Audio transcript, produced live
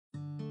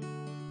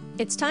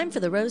It's time for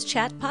the Rose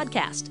Chat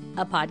Podcast,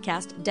 a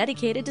podcast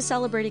dedicated to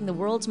celebrating the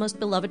world's most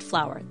beloved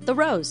flower, the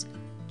rose.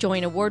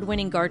 Join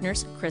award-winning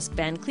gardeners Chris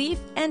Van Cleef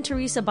and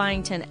Teresa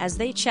Byington as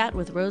they chat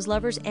with rose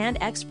lovers and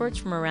experts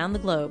from around the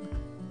globe.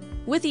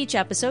 With each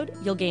episode,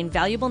 you'll gain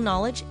valuable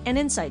knowledge and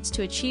insights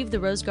to achieve the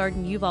rose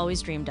garden you've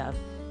always dreamed of.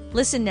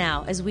 Listen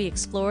now as we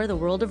explore the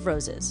world of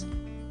roses.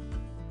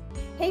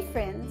 Hey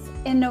friends,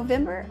 in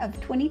November of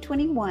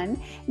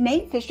 2021,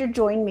 Nate Fisher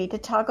joined me to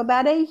talk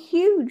about a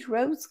huge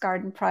rose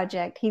garden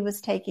project he was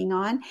taking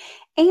on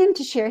and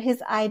to share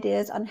his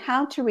ideas on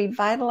how to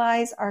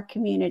revitalize our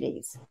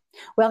communities.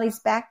 Well, he's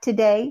back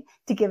today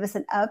to give us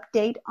an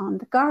update on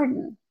the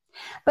garden.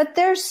 But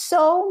there's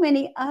so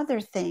many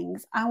other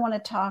things I want to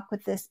talk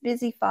with this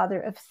busy father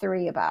of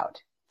three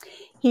about.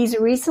 He's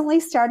recently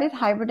started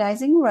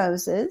hybridizing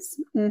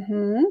roses.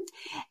 And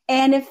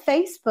if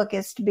Facebook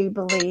is to be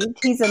believed,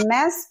 he's a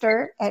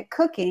master at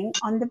cooking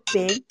on the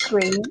big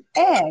green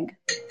egg.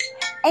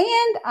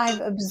 And I've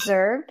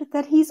observed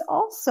that he's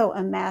also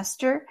a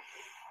master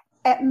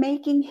at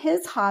making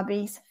his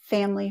hobbies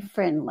family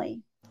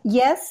friendly.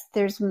 Yes,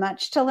 there's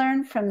much to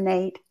learn from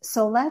Nate,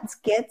 so let's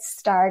get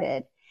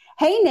started.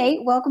 Hey,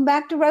 Nate, welcome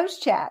back to Rose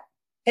Chat.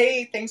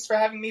 Hey, thanks for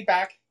having me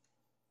back.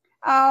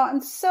 Oh, I'm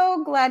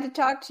so glad to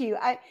talk to you.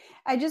 I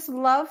just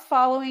love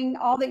following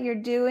all that you're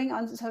doing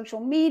on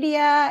social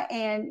media,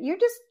 and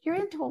you're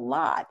into a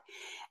lot.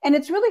 And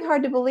it's really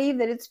hard to believe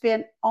that it's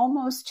been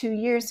almost 2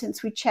 years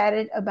since we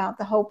chatted about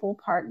the Hopewell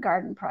Park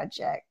Garden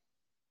Project.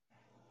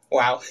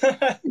 Wow.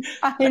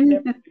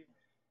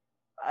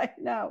 I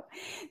know.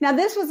 Now,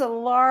 this was a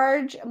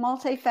large,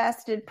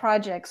 multifaceted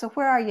project. So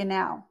where are you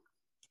now?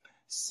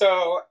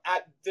 So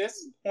at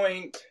this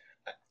point,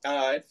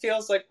 it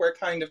feels like we're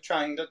kind of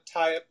trying to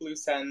tie up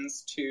loose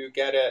ends to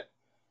get it,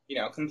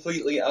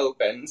 completely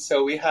open.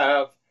 So we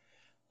have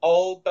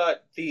all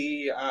but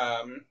the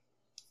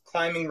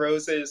climbing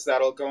roses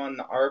that'll go on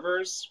the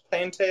arbors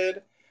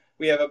planted.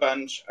 We have a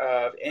bunch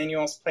of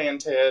annuals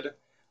planted.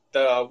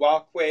 The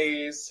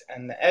walkways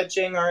and the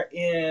edging are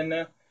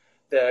in.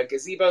 The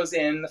gazebo's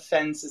in. The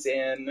fence is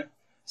in.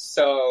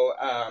 So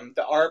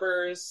the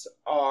arbors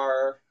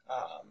are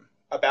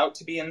about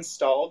to be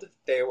installed.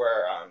 They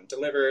were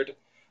delivered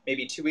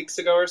maybe 2 weeks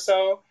ago or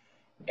so.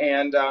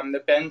 And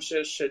the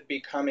benches should be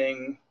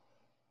coming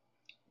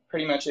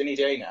pretty much any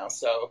day now.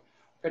 So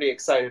pretty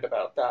excited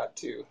about that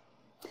too.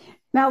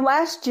 Now,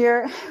 last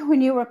year,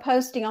 when you were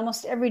posting,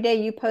 almost every day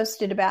you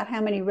posted about how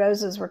many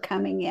roses were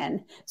coming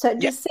in. So it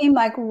just seemed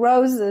like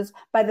roses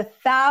by the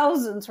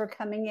thousands were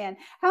coming in.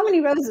 How many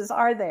roses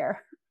are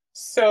there?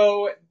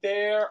 So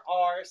there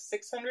are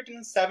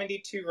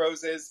 672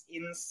 roses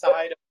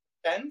inside of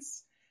the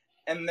fence.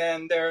 And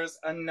then there's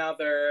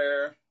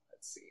another,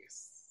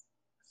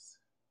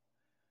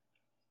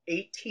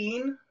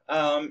 18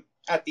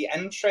 at the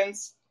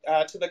entrance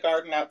to the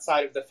garden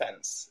outside of the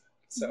fence.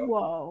 So,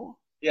 whoa.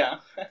 Yeah.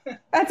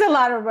 That's a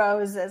lot of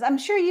roses. I'm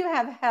sure you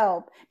have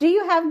help. Do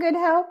you have good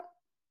help?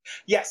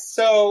 Yes.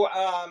 So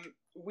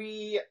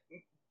we,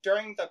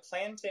 during the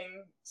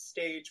planting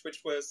stage,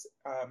 which was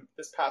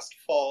this past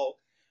fall,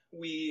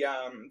 we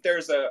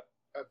there's a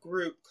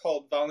group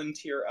called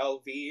Volunteer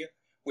LV,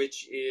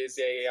 which is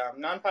a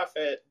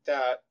nonprofit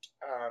that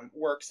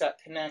works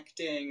at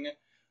connecting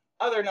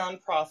other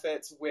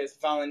nonprofits with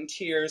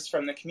volunteers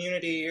from the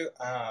community,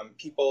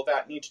 people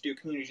that need to do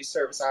community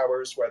service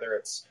hours, whether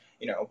it's,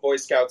 Boy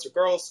Scouts or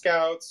Girl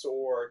Scouts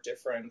or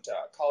different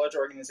college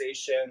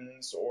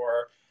organizations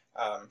or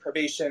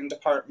probation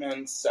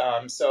departments.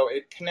 So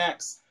it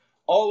connects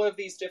all of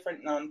these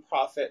different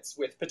nonprofits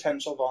with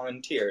potential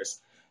volunteers.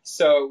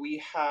 So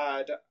we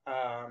had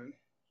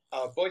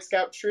a Boy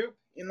Scout troop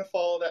in the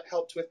fall that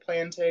helped with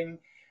planting,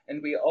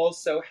 and we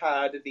also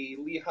had the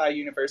Lehigh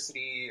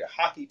University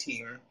hockey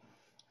team,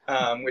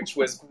 which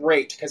was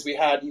great because we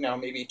had,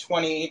 maybe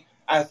 20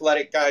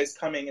 athletic guys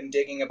coming and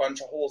digging a bunch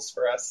of holes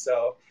for us.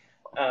 So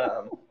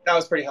that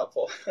was pretty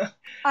helpful.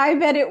 I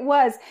bet it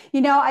was.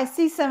 I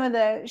see some of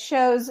the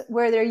shows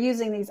where they're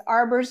using these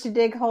arbors to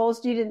dig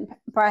holes. You didn't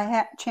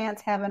by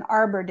chance have an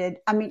arbor, did?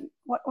 I mean,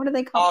 what do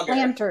they call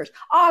planters?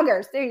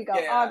 Augers. There you go,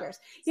 yeah. Augers.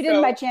 You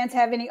didn't by chance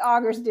have any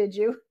augers, did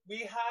you? We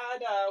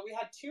had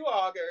 2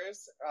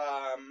 augers.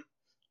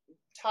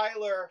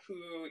 Tyler,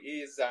 who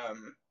is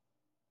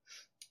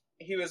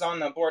he was on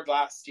the board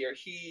last year.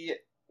 He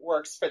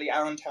works for the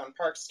Allentown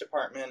Parks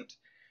Department.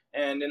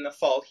 And in the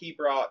fall, he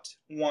brought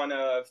one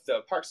of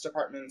the Parks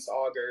Department's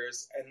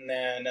augers. And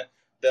then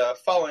the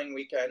following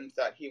weekend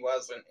that he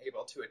wasn't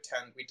able to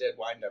attend, we did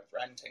wind up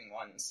renting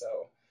one.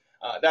 So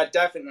that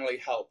definitely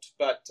helped.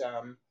 But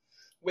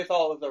with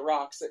all of the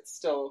rocks, it's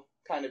still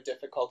kind of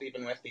difficult,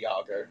 even with the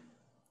auger.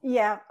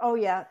 Yeah. Oh,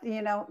 yeah.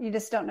 You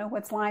just don't know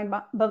what's lying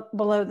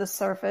below the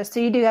surface. So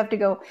you do have to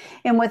go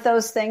in with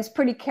those things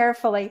pretty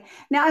carefully.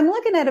 Now, I'm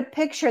looking at a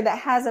picture that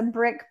has a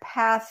brick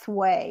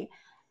pathway.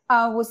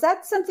 Was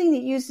that something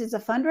that you used as a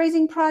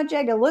fundraising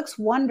project? It looks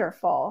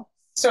wonderful.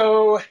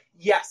 So,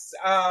 yes,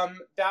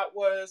 that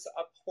was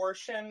a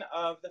portion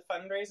of the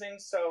fundraising.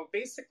 So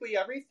basically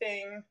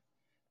everything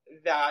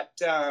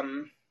that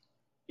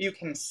you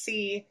can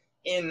see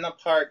in the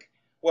park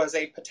was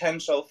a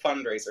potential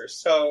fundraiser.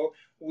 So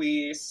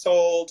we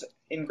sold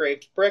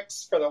engraved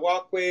bricks for the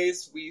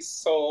walkways. We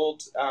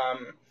sold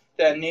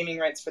the naming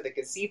rights for the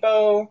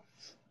gazebo,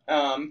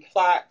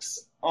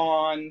 plaques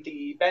on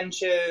the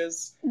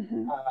benches,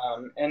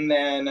 and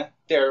then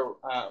there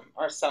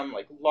are some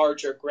like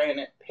larger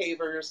granite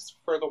pavers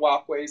for the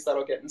walkways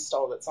that'll get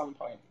installed at some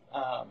point.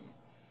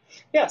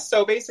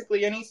 So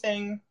basically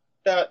anything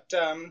that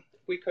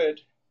we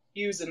could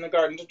use in the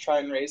garden to try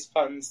and raise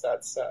funds,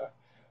 that's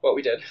what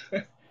we did.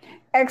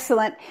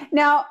 Excellent.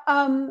 Now,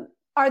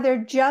 are there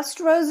just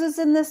roses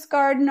in this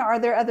garden, or are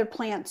there other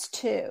plants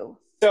too?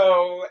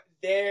 So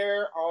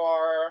there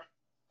are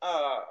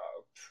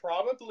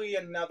probably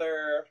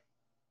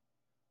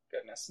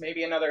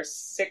maybe another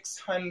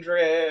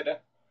 600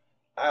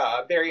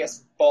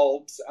 various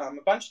bulbs, a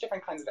bunch of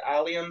different kinds of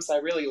alliums. I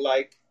really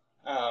like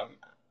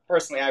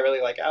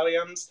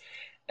alliums,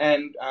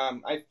 and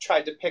I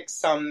tried to pick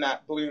some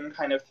that bloom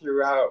kind of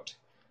throughout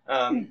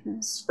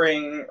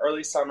spring,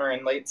 early summer,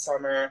 and late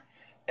summer.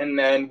 And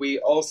then we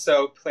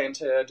also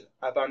planted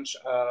a bunch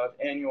of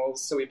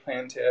annuals. So we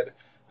planted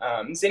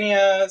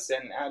zinnias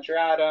and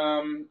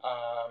ageratum,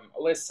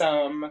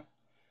 alyssum,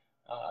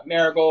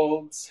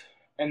 marigolds.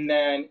 And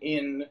then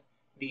in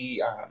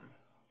the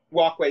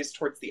walkways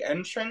towards the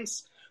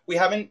entrance, we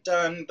haven't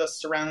done the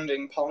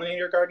surrounding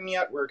pollinator garden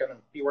yet. We're going to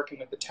be working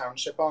with the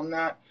township on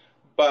that.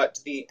 But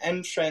the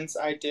entrance,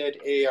 I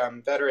did a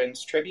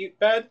veterans tribute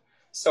bed.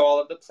 So all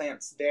of the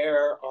plants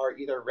there are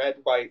either red,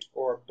 white,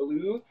 or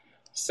blue.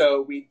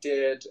 So we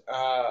did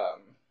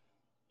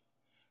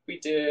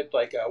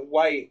like a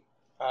white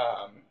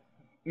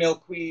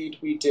milkweed.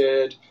 We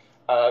did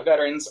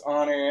Veterans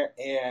Honor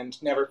and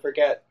Never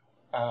Forget,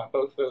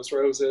 both those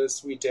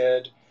roses. We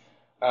did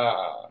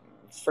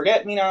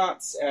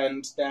forget-me-nots,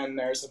 and then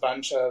there's a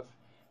bunch of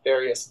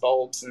various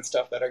bulbs and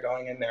stuff that are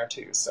going in there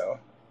too. So.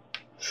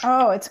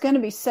 Oh, it's going to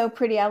be so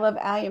pretty. I love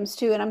alliums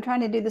too, and I'm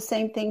trying to do the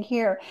same thing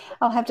here.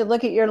 I'll have to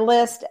look at your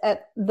list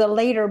at the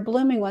later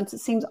blooming ones. It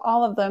seems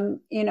all of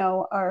them,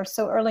 are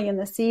so early in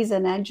the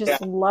season. I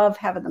just love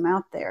having them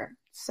out there.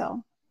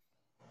 So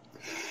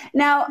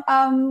now,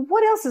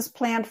 what else is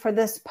planned for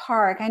this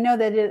park? I know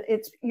that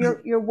it's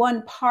you're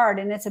one part,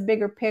 and it's a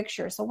bigger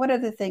picture. So what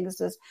other things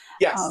is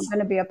going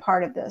to be a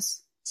part of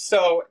this?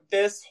 So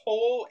this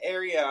whole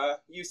area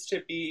used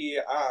to be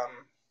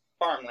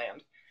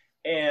farmland.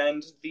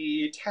 And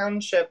the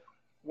township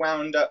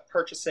wound up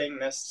purchasing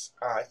this,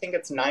 I think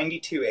it's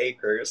 92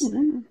 acres,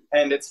 and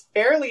it's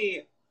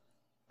a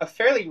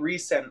fairly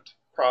recent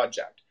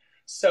project.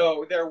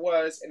 So there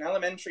was an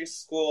elementary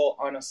school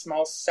on a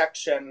small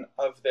section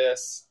of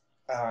this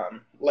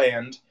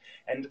land,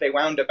 and they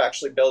wound up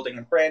actually building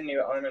a brand new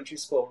elementary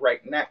school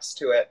right next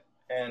to it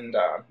and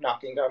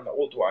knocking down the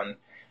old one.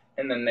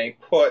 And then they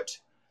put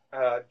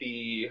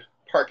the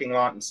parking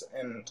lots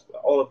and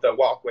all of the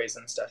walkways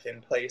and stuff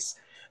in place.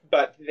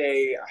 But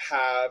they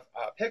have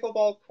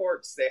pickleball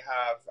courts, they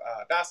have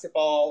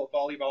basketball,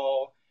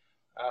 volleyball,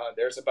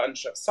 there's a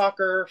bunch of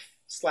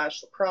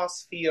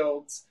soccer/lacrosse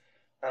fields,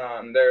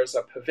 there's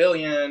a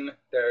pavilion,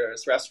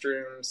 there's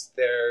restrooms,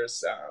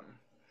 there's,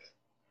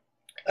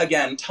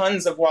 again,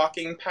 tons of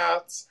walking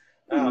paths.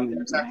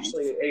 There's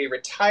actually a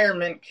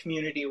retirement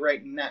community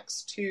right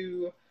next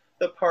to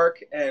the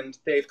park, and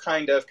they've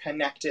kind of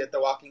connected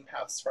the walking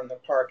paths from the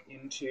park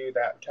into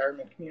that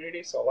retirement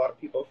community, so a lot of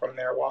people from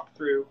there walk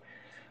through.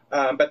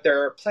 But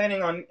they're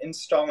planning on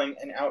installing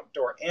an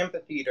outdoor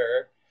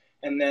amphitheater,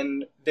 and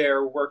then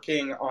they're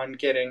working on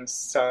getting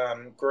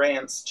some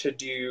grants to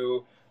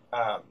do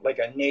like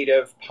a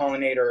native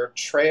pollinator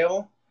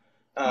trail.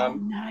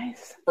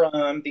 Nice.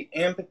 From the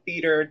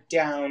amphitheater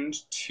down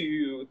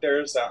to,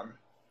 there's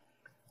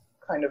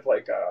kind of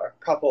like a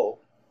couple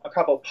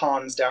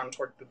ponds down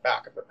toward the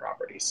back of the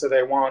property. So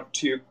they want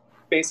to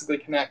basically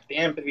connect the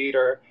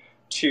amphitheater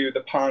to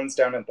the ponds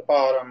down at the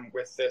bottom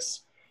with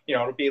this,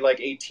 it'll be like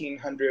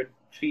 1,800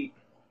 feet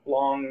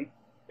long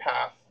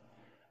path.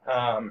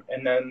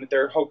 And then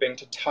they're hoping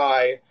to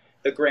tie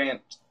the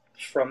grant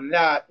from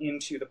that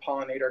into the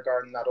pollinator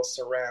garden that'll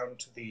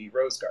surround the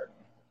rose garden.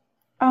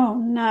 Oh,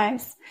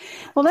 nice.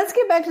 Well, let's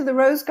get back to the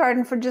rose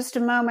garden for just a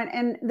moment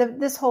and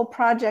this whole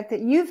project that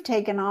you've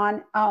taken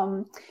on.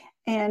 Are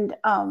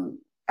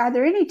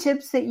there any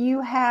tips that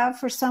you have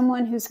for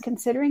someone who's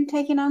considering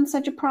taking on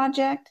such a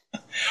project?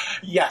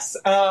 Yes.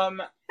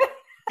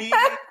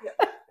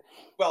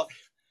 Well,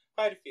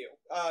 quite a few.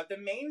 The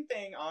main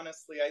thing,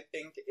 honestly, I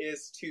think,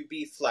 is to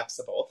be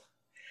flexible.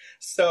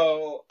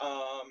 So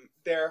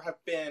there have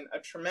been a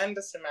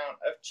tremendous amount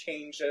of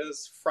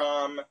changes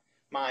from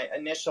my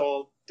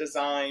initial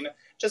design,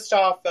 just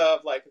off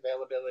of like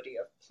availability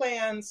of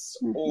plants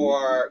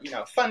or,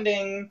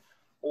 funding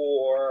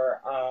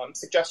or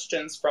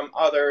suggestions from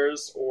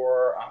others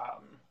or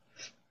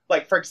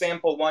like, for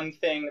example, one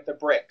thing, the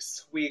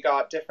bricks. We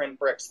got different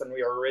bricks than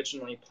we were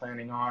originally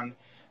planning on,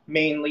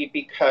 mainly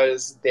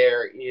because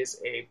there is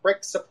a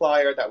brick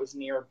supplier that was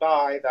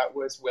nearby that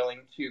was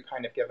willing to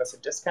kind of give us a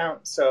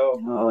discount.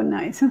 So, oh,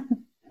 nice.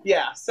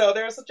 Yeah, so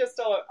there's just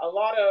a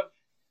lot of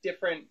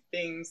different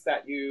things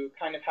that you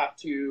kind of have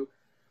to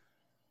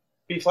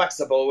be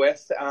flexible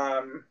with.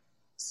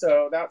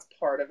 So that's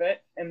part of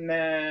it. And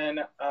then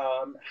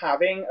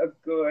having a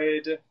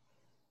good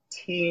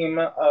team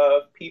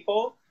of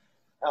people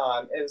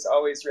is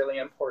always really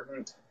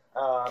important.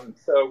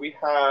 So we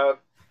have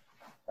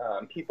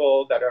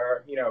people that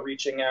are,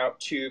 reaching out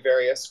to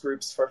various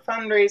groups for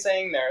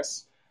fundraising.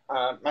 There's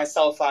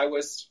myself, I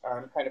was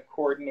kind of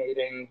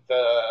coordinating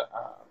the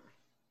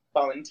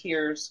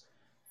volunteers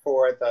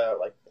for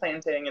the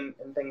planting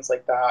and things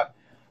like that.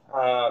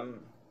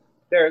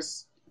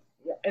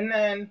 And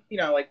then,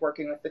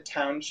 working with the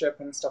township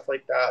and stuff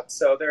like that.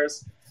 So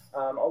there's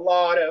a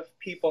lot of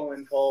people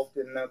involved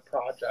in the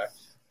project.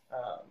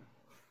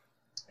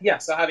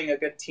 So having a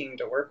good team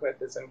to work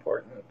with is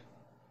important.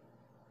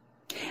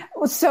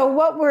 So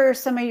what were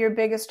some of your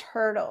biggest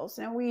hurdles?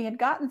 Now, we had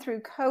gotten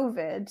through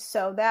COVID,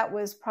 so that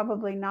was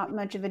probably not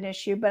much of an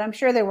issue, but I'm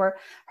sure there were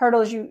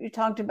hurdles. You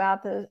talked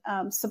about the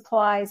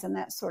supplies and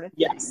that sort of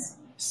thing. Yes.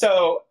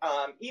 So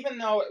even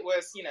though it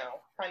was,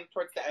 kind of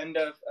towards the end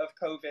of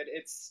COVID,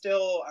 it's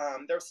still,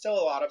 there's still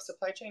a lot of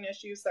supply chain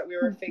issues that we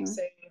were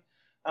facing,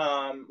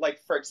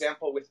 for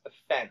example, with the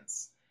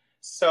fence.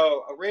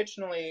 So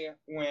originally,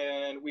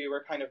 when we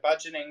were kind of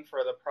budgeting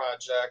for the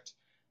project,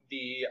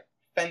 the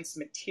fence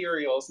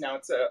materials, now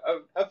it's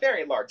a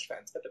very large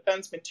fence, but the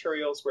fence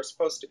materials were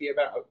supposed to be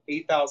about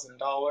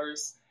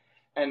 $8,000.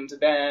 And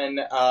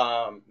then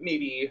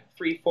maybe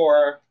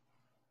 3-4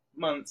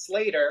 months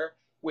later,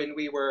 when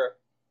we were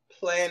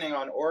planning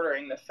on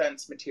ordering the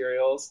fence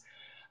materials,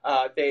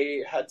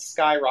 they had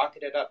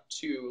skyrocketed up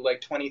to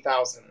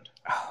 $20,000.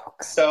 Oh,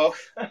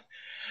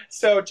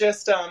 so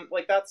just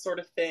that sort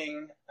of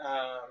thing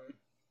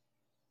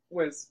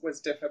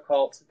was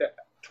difficult.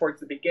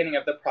 Towards the beginning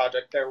of the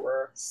project, there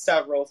were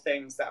several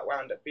things that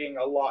wound up being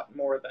a lot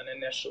more than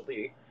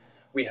initially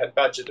we had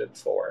budgeted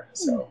for.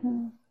 So,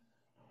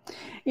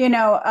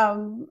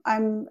 I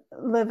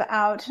live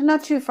out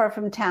not too far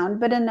from town,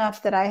 but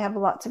enough that I have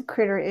lots of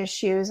critter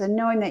issues. And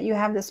knowing that you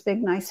have this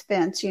big, nice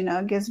fence,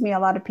 gives me a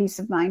lot of peace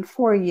of mind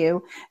for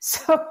you,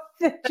 so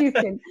that you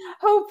can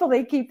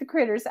hopefully keep the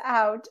critters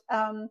out.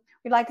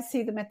 We like to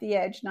see them at the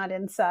edge, not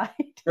inside.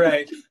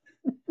 Right.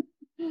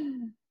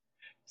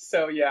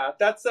 So yeah,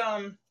 that's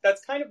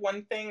kind of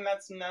one thing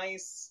that's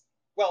nice.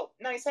 Well,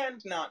 nice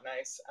and not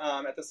nice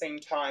at the same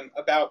time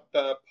about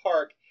the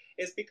park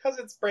is because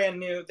it's brand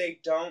new. They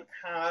don't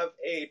have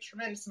a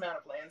tremendous amount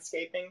of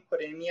landscaping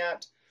put in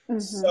yet.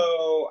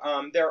 So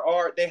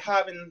they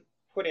haven't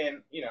put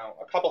in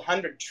a couple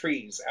hundred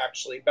trees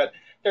actually, but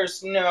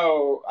there's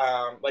no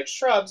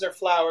shrubs or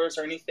flowers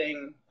or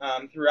anything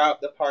throughout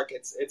the park.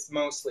 It's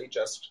mostly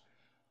just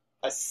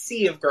a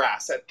sea of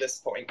grass at this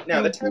point.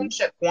 Now, the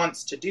township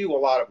wants to do a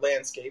lot of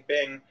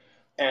landscaping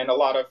and a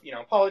lot of,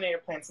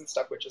 pollinator plants and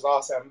stuff, which is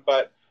awesome.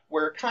 But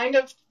we're kind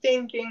of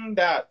thinking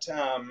that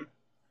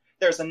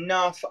there's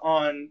enough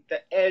on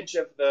the edge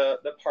of the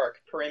park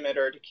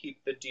perimeter to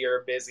keep the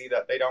deer busy,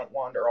 that they don't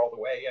wander all the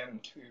way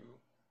into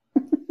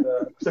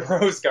the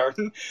rose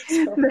garden.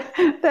 So.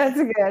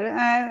 That's good.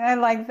 I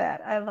like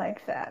that. I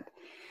like that.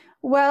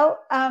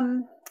 Well,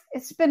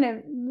 it's been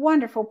a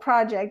wonderful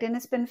project and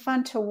it's been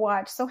fun to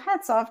watch. So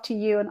hats off to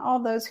you and all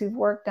those who've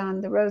worked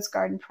on the Rose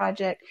Garden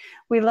project.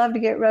 We love to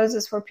get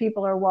roses where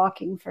people are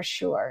walking for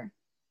sure.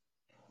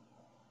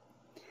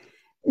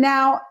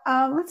 Now,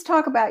 let's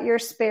talk about your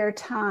spare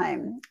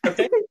time.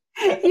 Okay.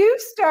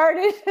 You've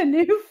started a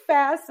new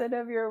facet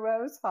of your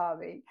rose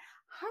hobby,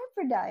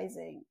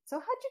 hybridizing. So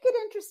how'd you get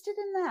interested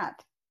in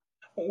that?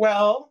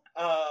 Well,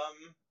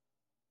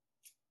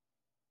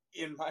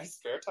 in my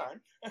spare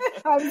time.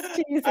 I was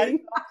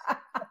teasing.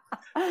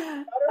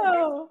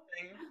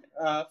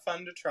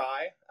 Fun to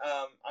try.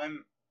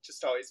 I'm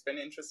just always been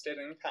interested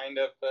in kind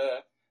of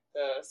the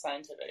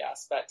scientific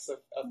aspects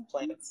of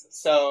plants.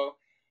 So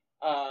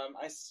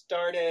I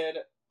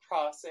started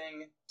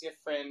crossing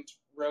different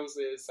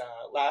roses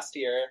last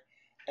year,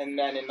 and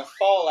then in the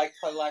fall I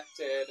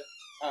collected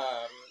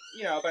a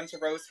bunch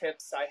of rose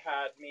hips. I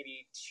had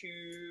maybe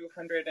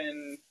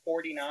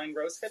 249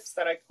 rose hips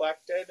that I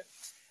collected.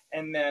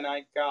 And then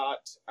I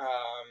got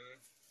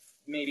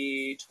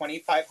maybe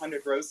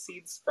 2,500 rose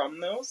seeds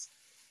from those.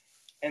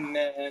 And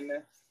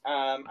then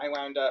I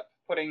wound up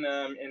putting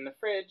them in the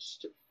fridge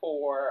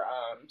for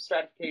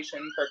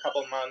stratification for a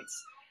couple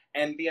months.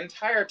 And the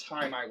entire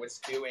time I was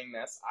doing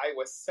this, I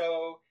was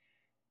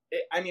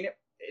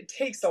it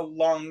takes a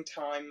long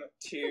time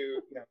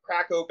to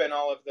crack open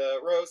all of the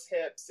rose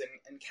hips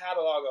and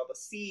catalog all the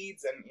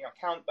seeds and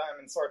count them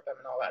and sort them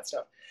and all that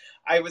stuff.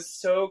 I was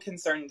so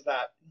concerned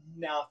that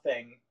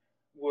nothing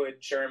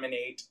would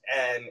germinate,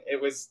 and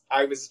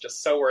I was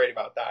just so worried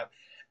about that.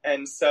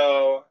 And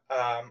so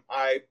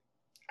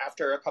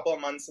after a couple of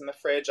months in the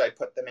fridge, I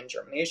put them in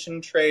germination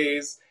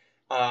trays.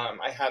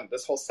 I had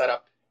this whole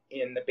setup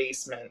in the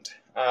basement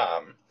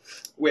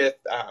with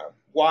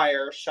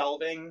wire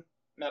shelving,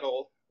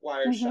 metal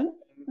wire shelving,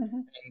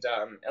 and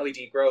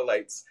LED grow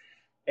lights.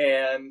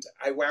 And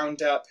I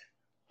wound up,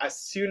 as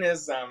soon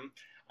as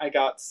I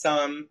got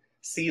some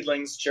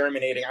seedlings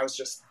germinating, I was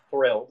just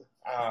thrilled.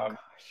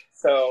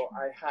 So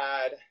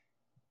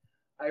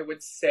I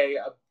would say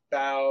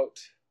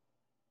about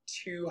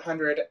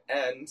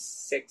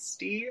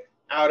 260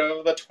 out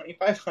of the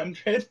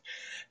 2,500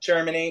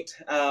 germinate,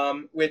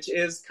 which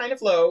is kind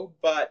of low,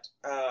 but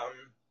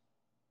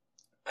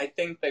I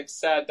think they've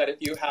said that if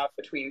you have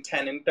between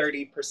 10 and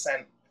 30%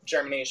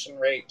 germination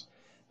rate,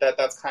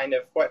 that's kind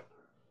of what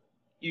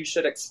you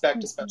should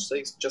expect,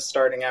 especially just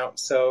starting out.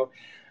 So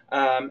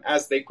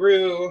as they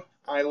grew,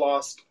 I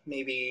lost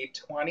maybe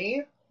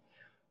 20.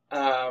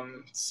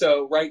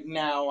 So right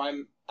now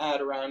I'm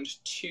at around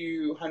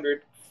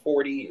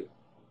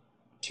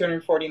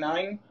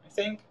 249, I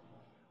think.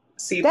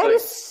 That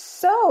is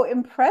so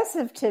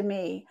impressive to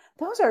me.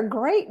 Those are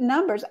great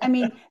numbers. I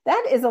mean,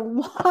 that is a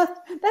lot.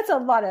 That's a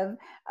lot of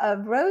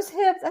rose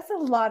hips. That's a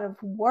lot of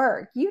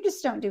work. You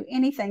just don't do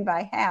anything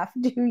by half,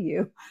 do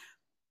you?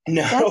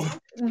 No.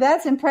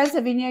 That's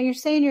impressive. And, you're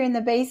saying you're in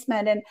the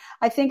basement, and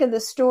I think of the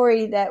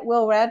story that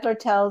Will Radler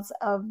tells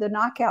of the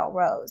knockout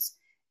rose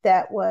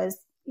that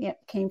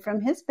came from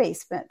his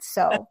basement.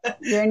 So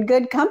you're in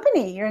good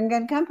company. You're in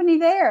good company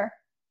there.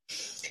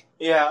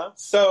 Yeah.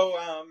 So,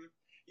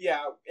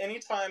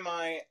 anytime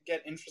I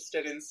get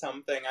interested in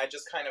something, I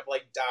just kind of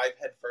like dive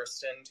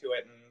headfirst into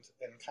it and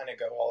kind of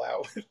go all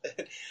out with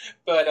it.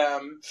 But,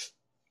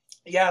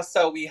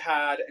 so we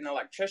had an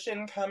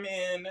electrician come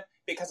in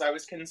because I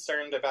was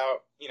concerned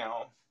about,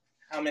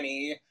 how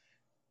many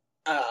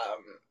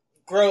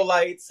grow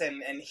lights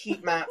and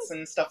heat mats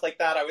and stuff like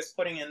that I was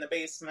putting in the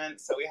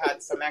basement. So we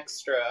had some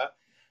extra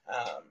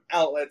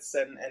outlets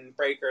and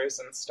breakers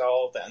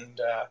installed. And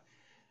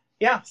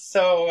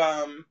so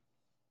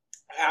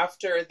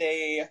after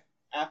they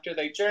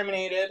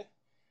germinated,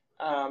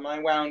 I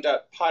wound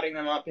up potting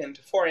them up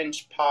into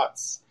 4-inch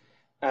pots.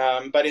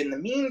 But in the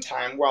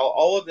meantime, while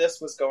all of this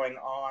was going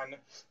on,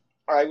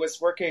 I was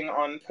working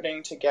on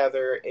putting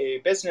together a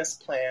business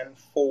plan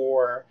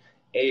for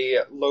a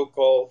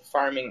local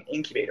farming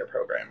incubator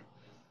program.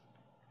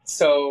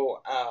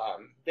 So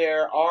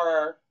there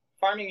are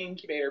farming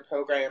incubator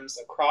programs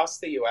across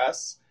the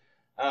U.S.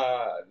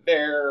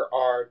 There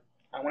are,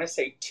 I want to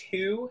say,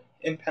 2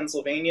 in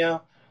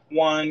Pennsylvania.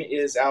 One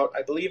is out,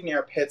 I believe,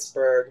 near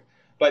Pittsburgh,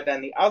 but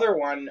then the other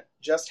one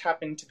just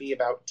happened to be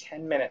about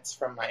 10 minutes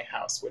from my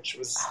house, which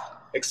was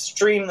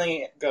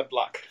extremely good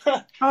luck.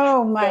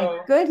 Oh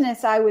my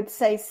goodness, I would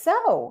say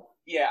so.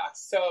 Yeah,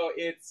 so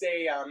it's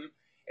a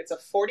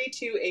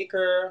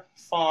 42-acre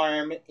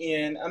farm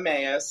in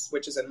Emmaus,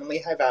 which is in the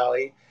Lehigh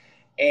Valley,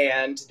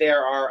 and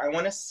there are, I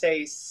want to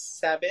say,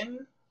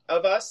 7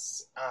 of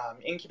us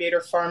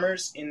incubator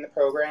farmers in the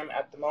program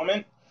at the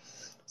moment.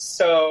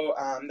 So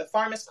the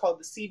farm is called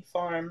the Seed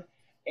Farm,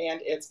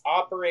 and it's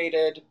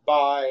operated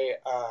by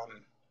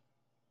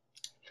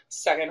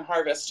Second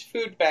Harvest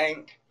Food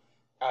Bank,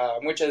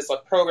 which is a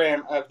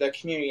program of the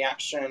Community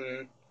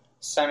Action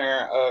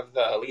Center of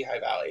the Lehigh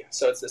Valley.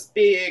 So it's this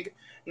big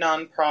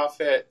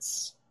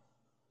nonprofit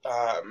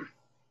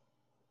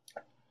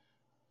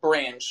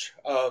branch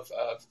of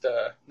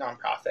the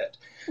nonprofit.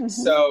 Mm-hmm.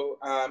 So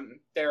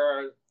there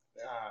are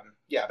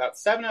about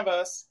 7 of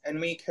us, and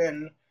we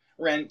can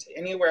rent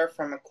anywhere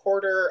from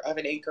 1/4 of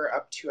an acre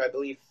up to, I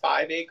believe,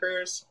 5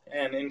 acres,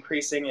 and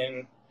increasing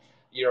in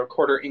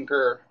quarter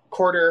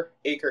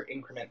acre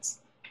increments.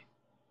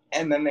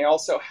 And then they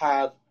also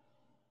have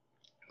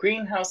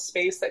greenhouse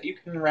space that you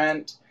can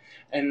rent,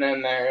 and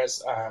then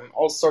there's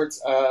all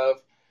sorts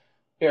of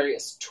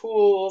various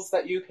tools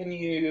that you can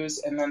use,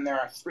 and then there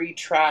are 3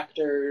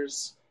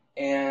 tractors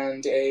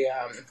and a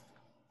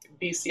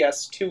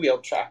BCS 2-wheel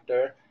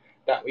tractor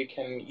that we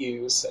can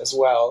use as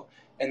well.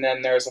 And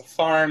then there's a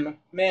farm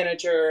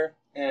manager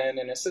and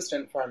an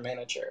assistant farm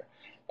manager.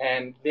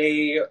 And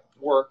they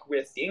work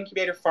with the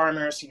incubator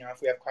farmers,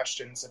 if we have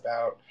questions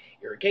about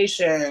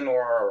irrigation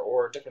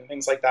or different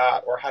things like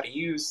that, or how to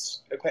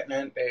use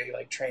equipment, they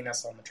train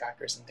us on the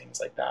tractors and things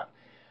like that.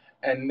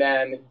 And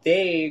then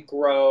they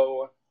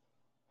grow,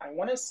 I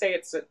want to say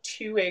it's a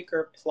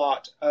 2-acre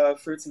plot of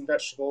fruits and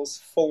vegetables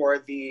for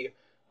the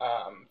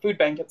food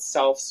bank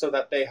itself, so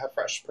that they have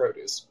fresh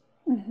produce.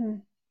 Mm-hmm.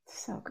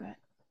 So good.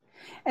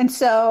 And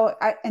so,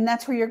 and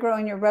that's where you're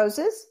growing your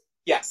roses?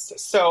 Yes.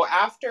 So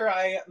after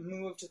I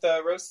moved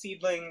the rose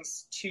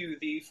seedlings to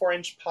the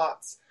 4-inch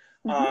pots,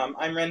 mm-hmm.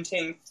 I'm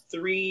renting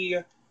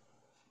 3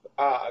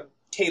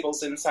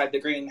 tables inside the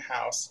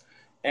greenhouse.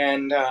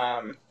 And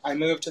I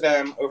moved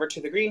them over to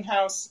the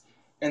greenhouse,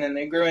 and then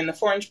they grew in the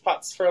 4-inch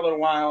pots for a little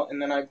while,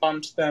 and then I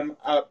bumped them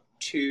up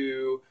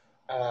to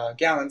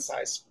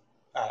gallon-size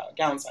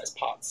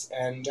pots.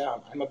 And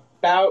I'm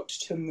about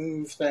to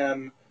move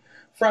them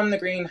from the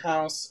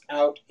greenhouse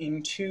out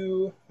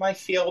into my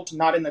field,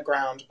 not in the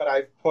ground, but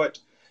I've put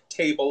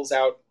tables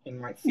out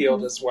in my field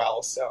mm-hmm. as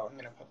well, so I'm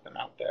going to put them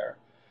out there,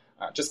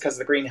 just because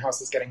the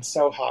greenhouse is getting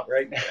so hot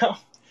right now.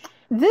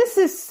 This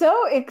is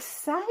so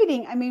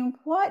exciting. I mean,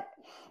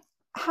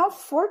 how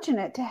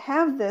fortunate to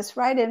have this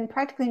right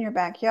practically in your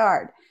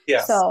backyard.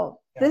 Yes. So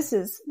this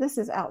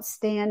is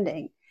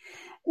outstanding.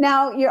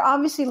 Now, you're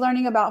obviously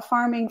learning about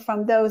farming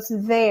from those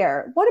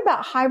there. What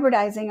about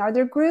hybridizing? Are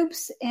there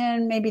groups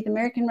in maybe the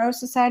American Rose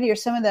Society or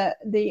some of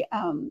the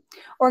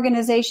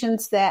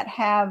organizations that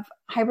have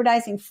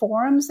hybridizing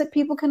forums that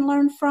people can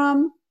learn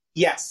from?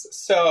 Yes.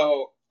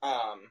 So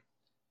I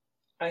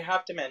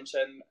have to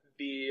mention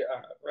the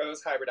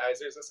Rose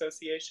Hybridizers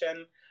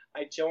Association.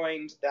 I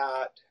joined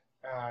that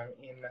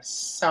in the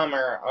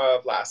summer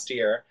of last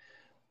year.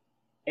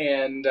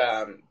 And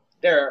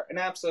they're an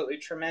absolutely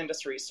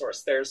tremendous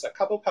resource. There's a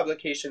couple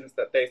publications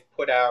that they've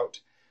put out,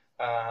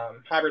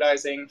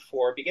 Hybridizing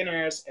for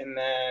Beginners, and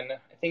then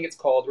I think it's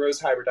called Rose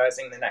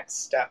Hybridizing: The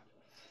Next Step.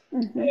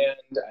 Mm-hmm.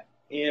 And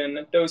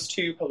in those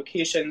two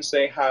publications,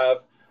 they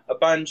have a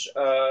bunch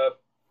of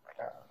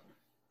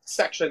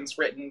sections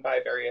written by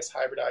various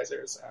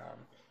hybridizers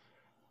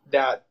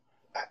that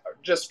are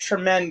just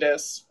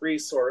tremendous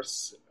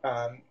resource,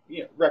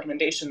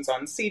 recommendations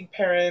on seed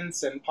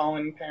parents and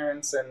pollen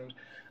parents and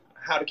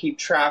how to keep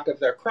track of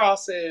their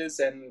crosses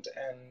and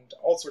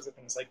all sorts of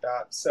things like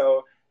that.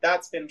 So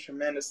that's been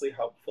tremendously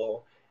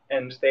helpful.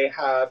 And they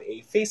have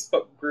a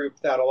Facebook group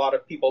that a lot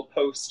of people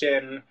post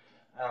in,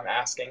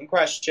 asking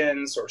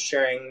questions or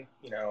sharing,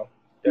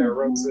 their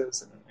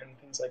roses and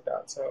things like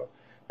that. So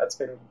that's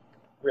been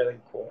really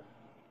cool.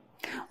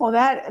 Well,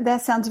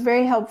 that sounds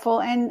very helpful.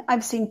 And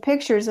I've seen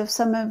pictures of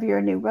some of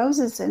your new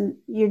roses, and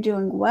you're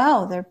doing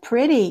well. They're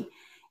pretty.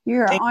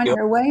 You're on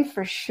your way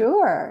for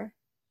sure.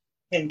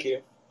 Thank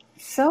you.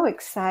 So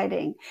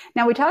exciting.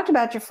 Now, we talked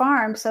about your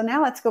farm, so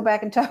now let's go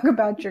back and talk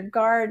about your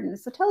garden.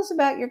 So tell us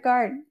about your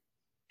garden.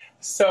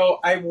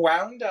 So I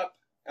wound up,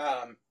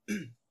 right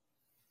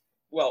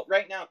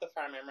now at the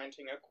farm, I'm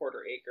renting a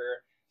 1/4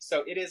 acre.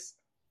 So it is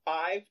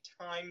 5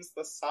 times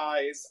the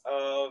size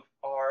of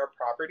our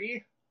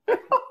property.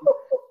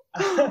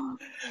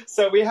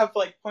 So we have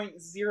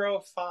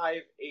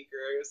 0.05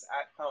 acres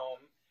at home.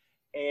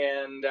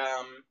 And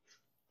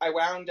I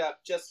wound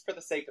up, just for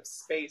the sake of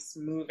space,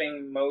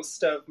 moving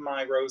most of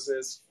my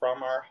roses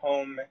from our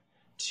home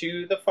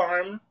to the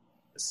farm.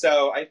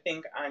 So I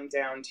think I'm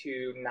down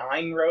to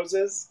 9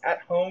 roses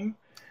at home.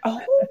 Oh.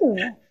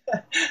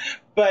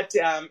 But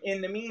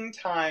in the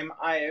meantime,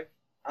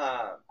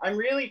 I'm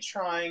really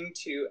trying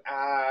to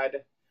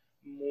add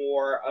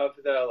more of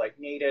the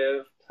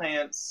native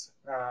plants.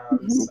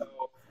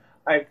 So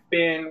I've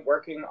been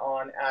working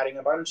on adding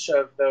a bunch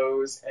of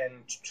those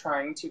and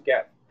trying to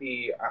get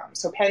the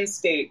so Penn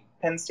State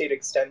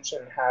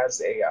Extension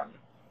has a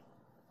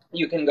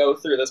you can go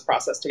through this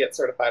process to get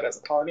certified as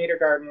a pollinator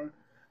garden.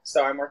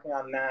 So I'm working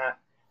on that,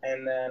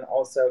 and then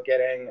also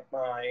getting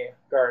my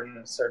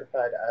garden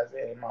certified as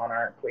a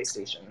monarch way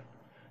station.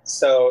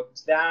 So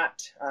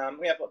that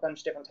we have a bunch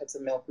of different types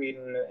of milkweed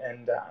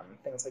and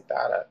things like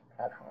that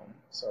at home.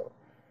 So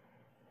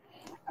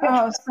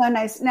oh, so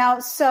nice. Now,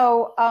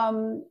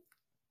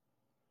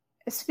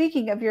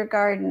 speaking of your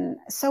garden,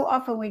 so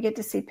often we get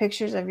to see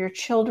pictures of your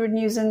children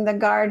using the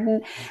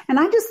garden. And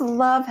I just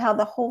love how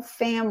the whole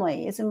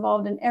family is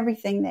involved in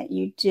everything that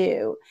you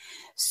do.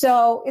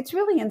 So it's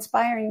really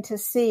inspiring to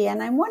see.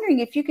 And I'm wondering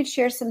if you could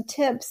share some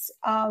tips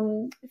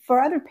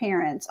for other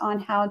parents on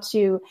how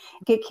to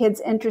get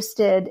kids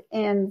interested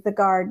in the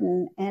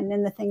garden and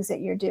in the things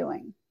that you're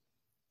doing.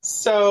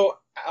 So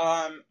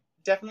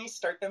definitely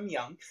start them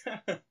young.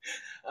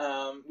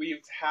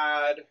 We've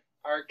had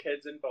our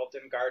kids involved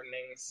in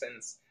gardening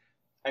since,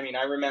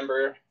 I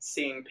remember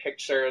seeing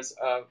pictures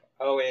of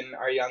Owen,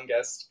 our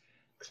youngest,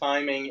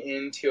 climbing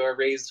into a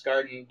raised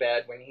garden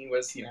bed when he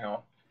was,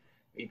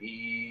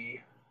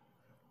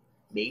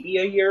 maybe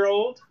a year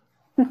old,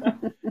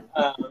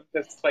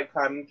 just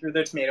climbing through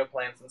the tomato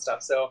plants and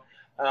stuff. So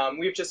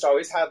we've just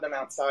always had them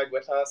outside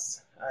with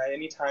us.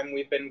 Anytime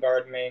we've been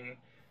gardening,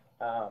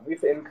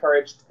 we've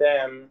encouraged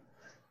them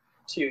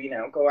to,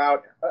 go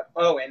out.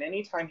 And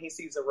anytime he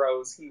sees a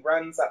rose, he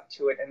runs up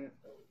to it and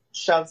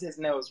shoves his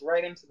nose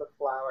right into the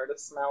flower to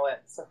smell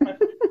it.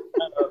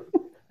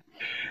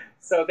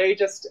 So they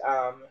just,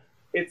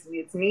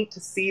 it's neat to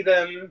see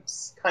them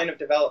kind of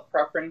develop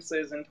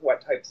preferences into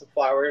what types of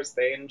flowers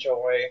they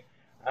enjoy.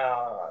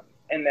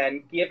 And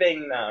then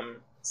giving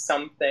them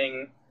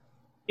something,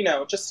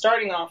 just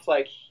starting off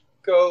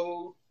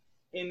go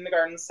in the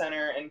garden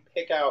center and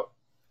pick out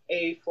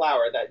a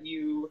flower that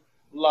you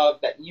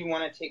love, that you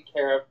want to take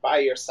care of by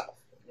yourself.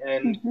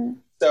 And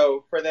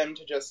so for them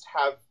to just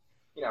have,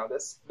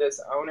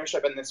 this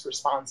ownership and this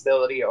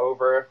responsibility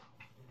over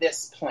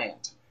this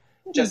plant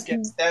just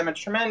gives them a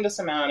tremendous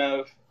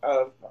amount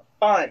of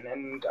fun,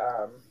 and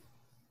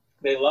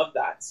they love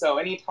that. So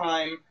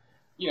anytime,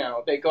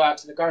 they go out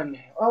to the garden,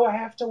 I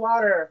have to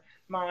water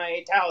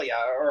my dahlia,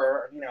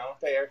 or,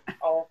 they're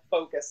all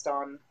focused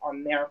on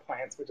their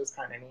plants, which is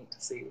kind of neat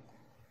to see.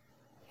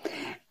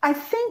 I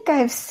think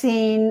I've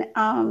seen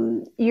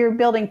you're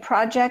building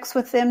projects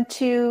with them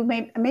too.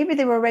 Maybe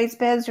they were raised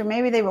beds, or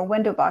maybe they were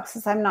window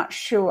boxes. I'm not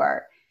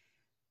sure.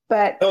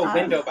 But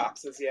window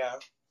boxes, yeah.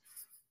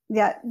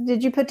 Yeah.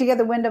 Did you put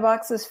together window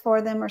boxes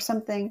for them or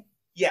something?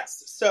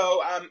 Yes.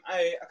 So a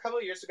couple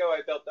of years ago, I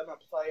built them a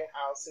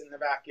playhouse in the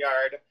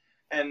backyard,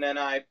 and then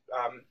I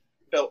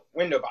built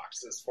window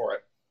boxes for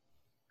it.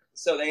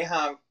 So they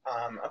have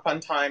a fun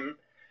time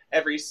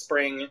every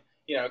spring,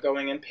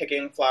 going and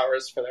picking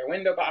flowers for their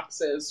window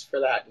boxes for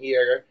that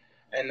year,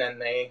 and then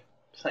they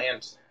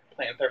plant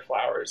their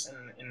flowers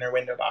in their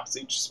window box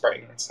each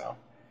spring. So.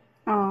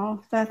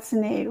 Oh, that's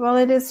neat. Well,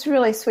 it is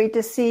really sweet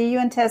to see you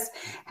and Tess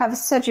have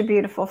such a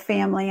beautiful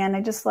family, and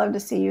I just love to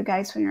see you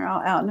guys when you're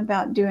all out and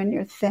about doing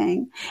your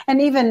thing. And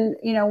even,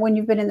 when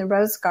you've been in the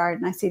rose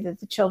garden, I see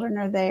that the children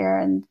are there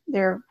and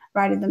they're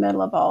right in the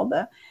middle of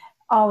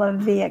all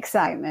of the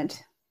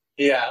excitement.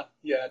 Yeah,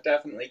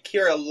 definitely.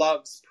 Kira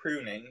loves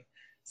pruning,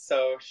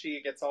 so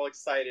she gets all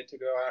excited to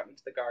go out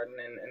into the garden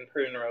and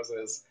prune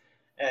roses.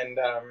 And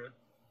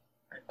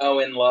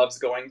Owen loves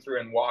going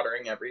through and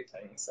watering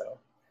everything, so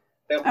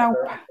they'll have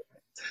their own.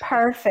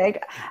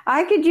 Perfect.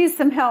 I could use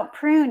some help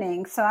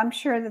pruning, so I'm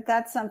sure that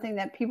that's something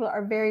that people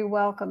are very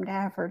welcome to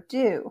have her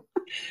do.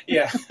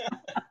 Yeah.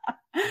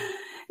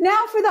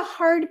 Now for the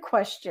hard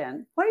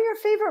question. What are your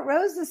favorite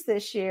roses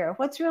this year?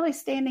 What's really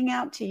standing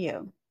out to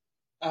you?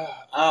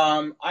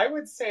 I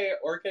would say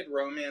Orchid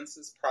Romance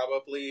is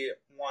probably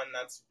one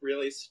that's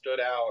really stood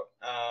out.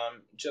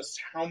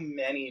 Just how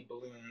many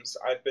blooms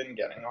I've been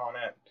getting on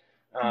it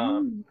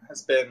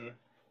has been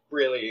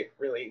really,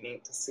 really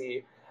neat to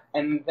see.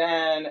 And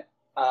then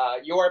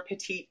your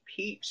Petite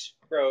Peach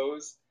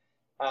Rose,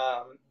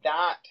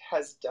 that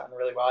has done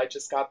really well. I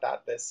just got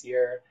that this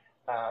year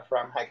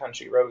from High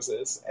Country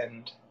Roses,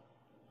 and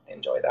I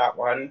enjoy that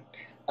one.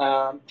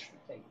 I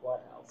think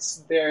what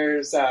else?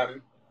 There's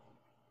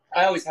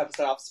I always have a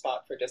soft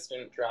spot for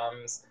Distant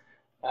Drums.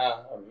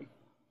 I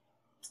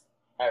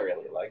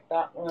really like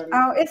that one.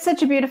 Oh, it's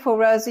such a beautiful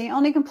rose. The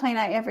only complaint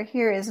I ever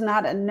hear is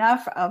not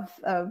enough of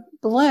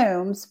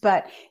blooms,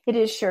 but it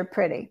is sure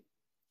pretty.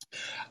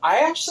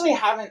 I actually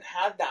haven't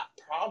had that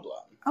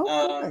problem.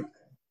 Oh,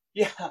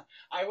 good.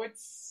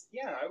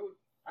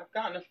 I've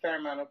gotten a fair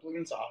amount of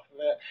blooms off of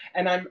it,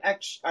 and I'm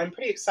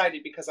pretty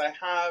excited because I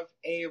have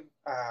a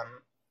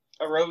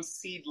rose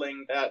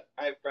seedling that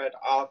I've bred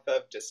off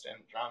of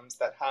Distant Drums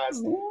that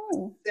has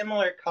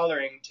similar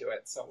coloring to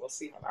it. So we'll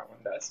see how that one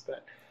does.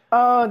 But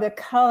the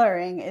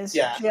coloring is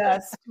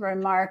just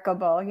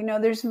remarkable.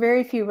 There's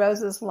very few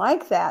roses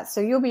like that.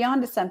 So you'll be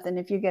onto something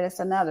if you get us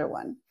another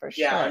one, for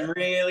sure. Yeah, I'm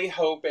really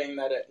hoping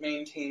that it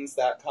maintains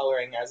that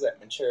coloring as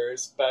it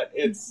matures. But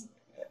it's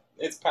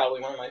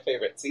probably one of my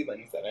favorite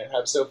seedlings that I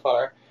have so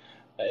far.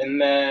 And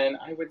then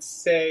I would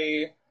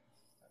say,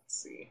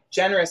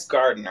 Generous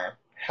Gardener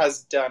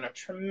has done a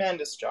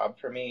tremendous job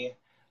for me.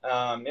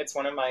 It's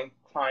one of my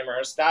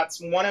climbers.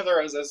 That's one of the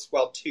roses,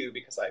 well, two,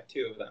 because I have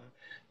two of them,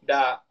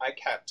 that I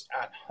kept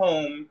at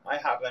home. I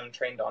have them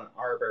trained on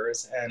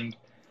arbors, and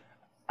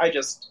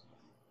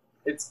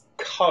it's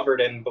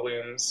covered in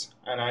blooms,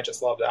 and I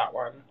just love that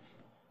one.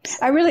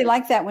 I really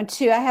like that one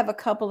too. I have a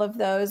couple of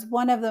those.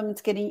 One of them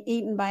is getting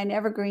eaten by an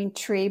evergreen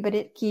tree, but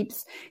it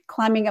keeps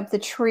climbing up the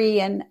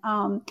tree, and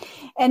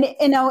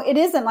it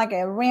isn't like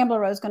a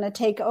rambler rose going to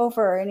take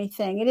over or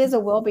anything. It is a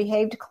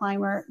well-behaved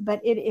climber, but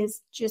it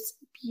is just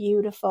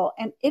beautiful,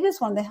 and it is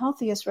one of the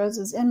healthiest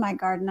roses in my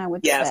garden, I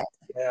would say.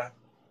 Yeah.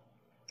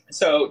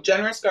 So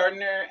Generous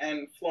Gardener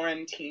and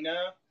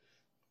Florentina,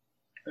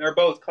 they're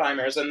both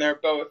climbers, and they're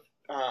both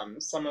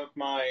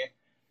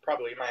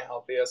probably my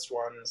healthiest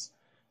ones.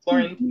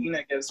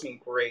 Florentina gives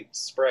me great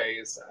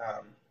sprays.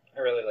 I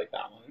really like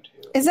that one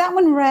too. Is that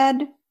one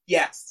red?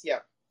 Yes,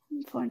 yeah.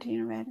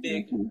 Florentina red.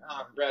 Big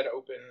red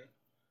open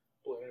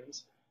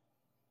blooms.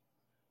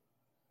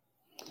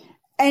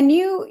 And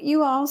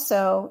you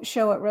also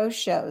show at rose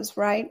shows,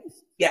 right?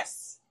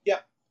 Yes.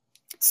 Yep.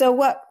 So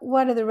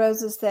what are the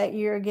roses that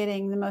you're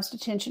getting the most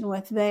attention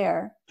with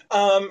there?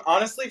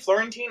 Honestly,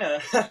 Florentina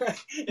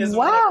is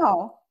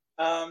wow.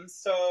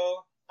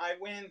 So I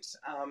went,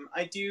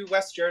 I do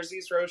West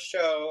Jersey's Rose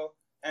Show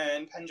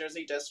and Penn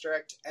Jersey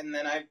District, and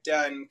then I've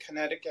done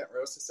Connecticut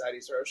Rose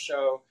Society's Rose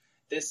Show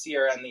this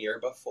year and the year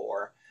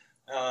before.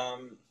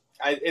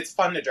 It's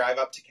fun to drive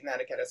up to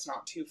Connecticut. It's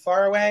not too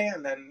far away,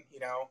 and then,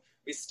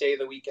 we stay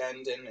the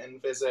weekend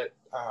and visit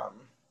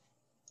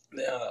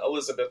the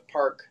Elizabeth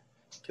Park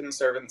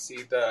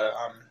Conservancy, the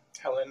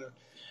Helen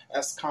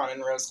S.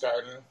 Connon Rose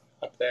Garden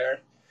up there.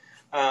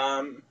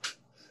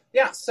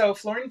 So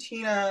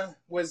Florentina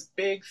was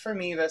big for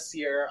me this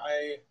year.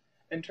 I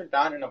entered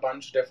that in a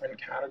bunch of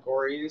different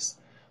categories.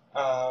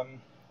 That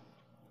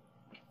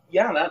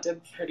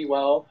did pretty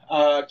well.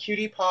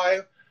 Cutie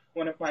Pie,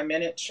 one of my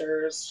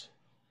miniatures,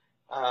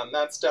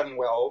 that's done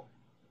well.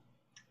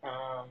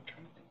 I'm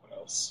trying to think what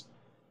else.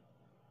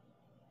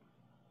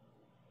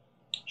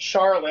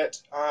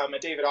 Charlotte, a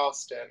David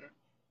Austin.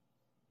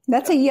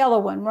 That's a yellow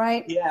one,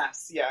 right?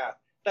 Yes, yeah.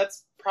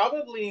 That's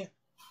probably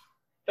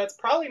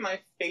my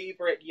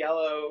favorite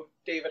yellow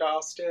David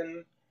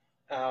Austin.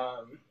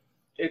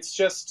 It's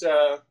just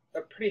a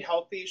pretty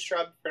healthy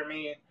shrub for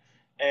me,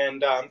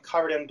 and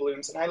covered in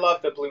blooms. And I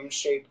love the bloom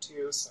shape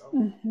too.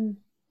 So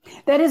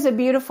That is a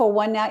beautiful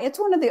one. Now, it's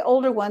one of the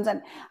older ones,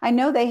 and I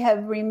know they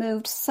have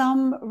removed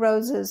some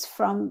roses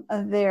from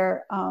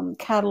their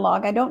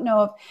catalog. I don't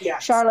know if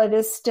Yes. Charlotte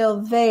is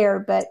still there,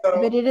 but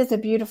So it is a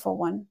beautiful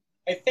one.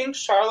 I think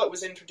Charlotte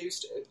was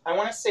introduced, I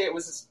want to say it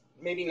was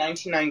maybe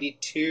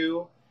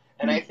 1992,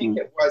 and I think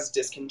Hmm. it was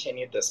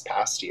discontinued this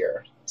past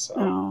year. So,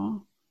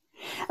 Oh,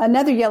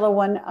 another yellow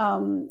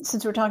one.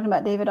 Since we're talking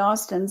about David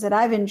Austin's that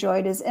I've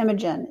enjoyed is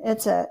Imogen.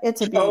 It's a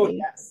oh, beauty.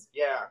 yes,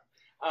 yeah.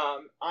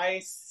 I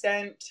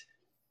sent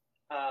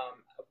a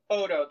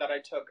photo that I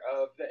took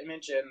of the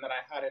Imogen that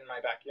I had in my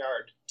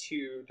backyard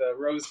to the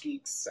Rose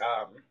Geeks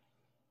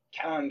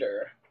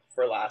calendar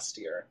for last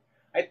year.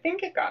 I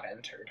think it got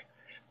entered,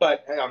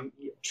 but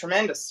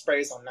tremendous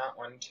sprays on that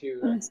one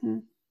too. Hmm.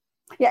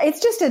 Yeah,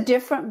 it's just a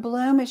different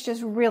bloom. It's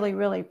just really,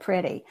 really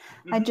pretty.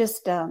 Mhm.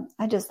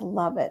 I just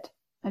love it.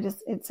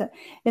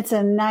 It's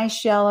a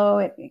nice yellow.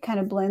 It kind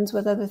of blends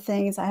with other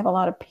things. I have a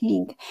lot of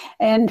pink,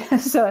 and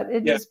so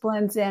it Yeah. just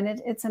blends in.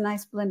 It's a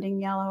nice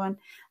blending yellow, and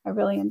I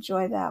really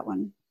enjoy that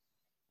one.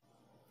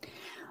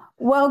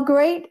 Well,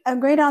 great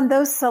on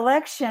those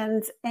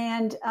selections,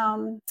 and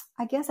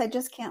I guess I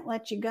just can't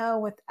let you go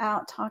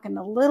without talking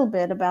a little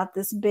bit about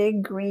this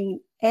big green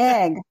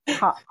egg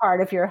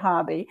part of your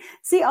hobby.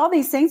 See, all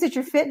these things that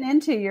you're fitting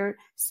into your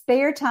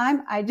spare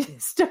time, I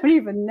just don't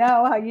even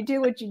know how you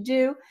do what you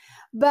do,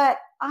 but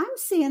I'm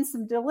seeing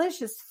some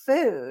delicious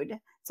food.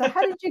 So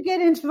how did you get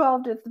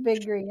involved with the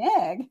big green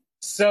egg?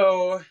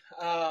 So,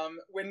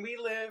 when we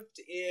lived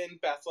in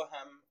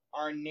Bethlehem,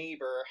 our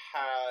neighbor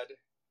had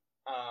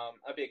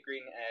a big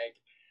green egg,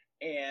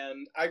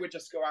 and I would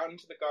just go out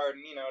into the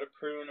garden, to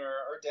prune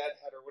or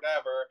deadhead or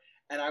whatever,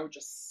 and I would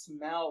just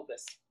smell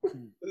this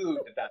food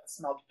that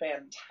smelled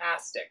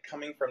fantastic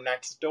coming from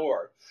next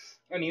door.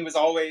 And he was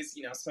always,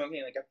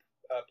 smoking like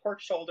a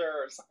pork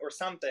shoulder or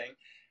something.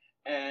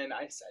 And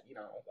I said,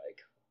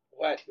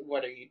 like,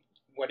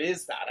 what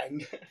is that?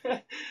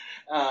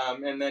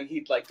 And then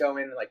he'd like go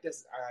in like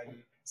this.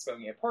 I'm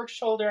smoking a pork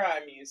shoulder.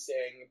 I'm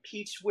using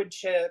peach wood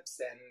chips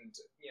and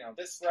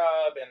this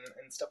rub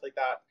and stuff like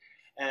that.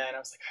 And I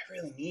was like, I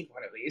really need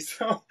one of these.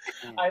 So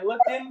I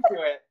looked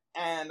into it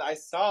and I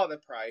saw the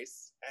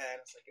price and I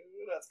was like,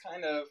 ooh, that's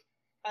kind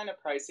of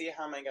pricey.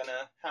 How am I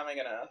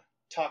gonna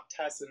talk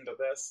Tess into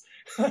this?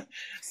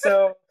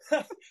 So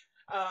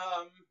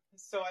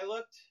so I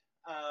looked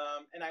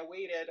and I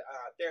waited.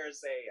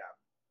 There's a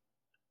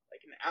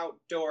like an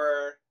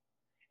outdoor.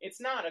 It's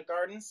not a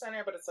garden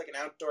center, but it's like an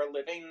outdoor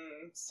living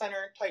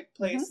center type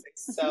place. Mm-hmm.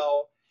 They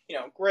sell,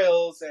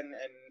 grills and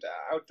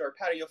outdoor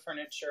patio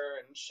furniture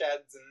and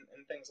sheds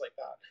and things like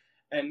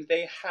that. And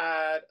they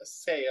had a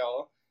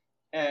sale,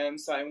 and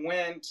so I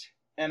went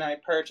and I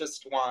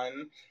purchased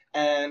one.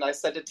 And I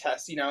said to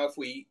Tess,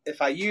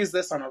 if I use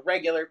this on a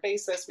regular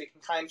basis, we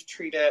can kind of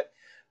treat it,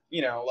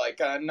 like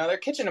another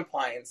kitchen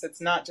appliance.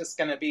 It's not just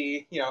going to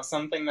be,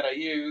 something that I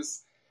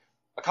use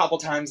a couple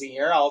times a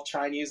year. I'll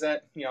try and use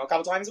it, a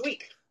couple times a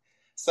week.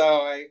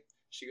 So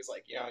she was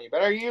like, you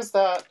better use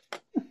that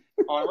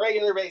on a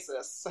regular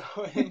basis. So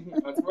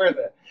it's worth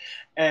it.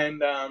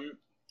 And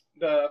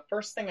the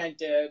first thing I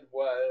did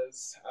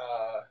was,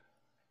 I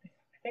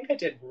think I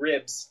did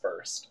ribs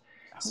first.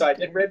 So I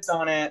did ribs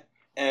on it,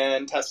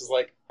 and Tess was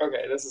like,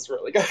 okay, this is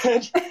really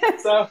good.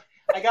 So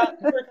I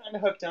got her kind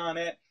of hooked on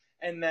it.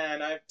 And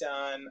then I've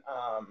done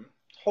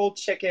whole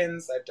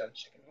chickens, I've done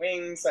chicken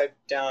wings, I've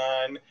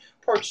done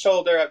pork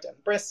shoulder, I've done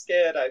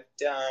brisket, I've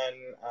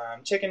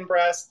done chicken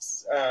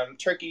breasts,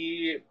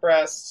 turkey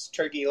breasts,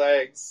 turkey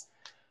legs,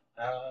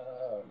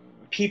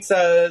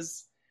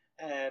 pizzas,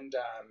 and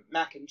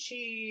mac and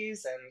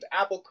cheese, and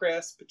apple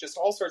crisp, just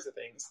all sorts of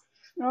things.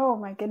 Oh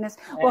my goodness.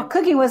 Well,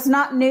 cooking was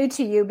not new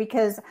to you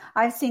because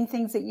I've seen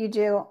things that you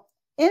do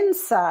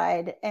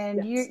inside,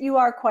 and Yes. you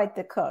are quite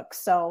the cook.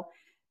 So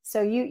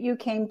you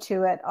came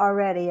to it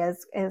already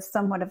as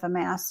somewhat of a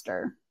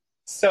master.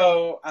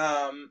 So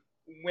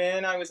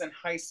when I was in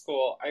high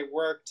school, I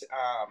worked.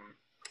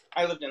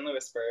 I lived in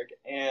Lewisburg,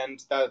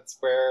 and that's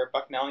where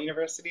Bucknell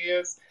University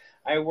is.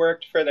 I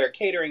worked for their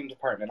catering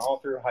department all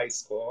through high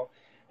school,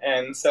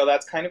 and so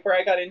that's kind of where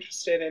I got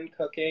interested in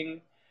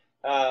cooking.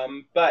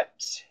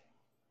 But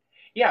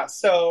yeah,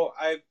 so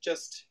I've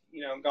just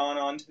gone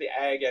on to the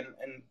egg,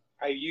 and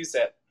I use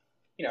it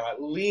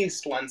at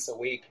least once a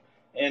week.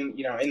 And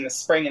in the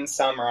spring and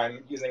summer,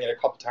 I'm using it a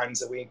couple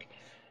times a week.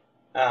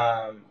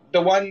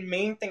 The one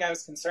main thing I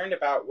was concerned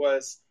about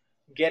was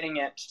getting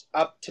it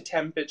up to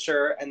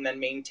temperature and then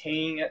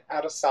maintaining it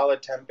at a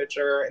solid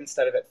temperature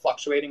instead of it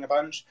fluctuating a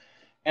bunch.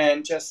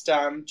 And just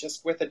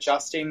with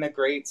adjusting the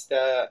grates,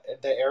 the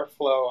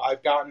airflow,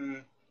 I've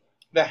gotten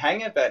the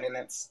hang of it, and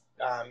it's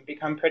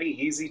become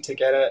pretty easy to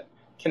get it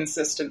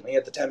consistently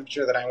at the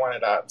temperature that I want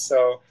it at.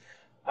 So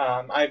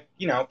I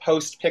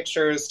post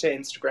pictures to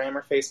Instagram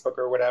or Facebook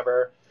or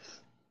whatever,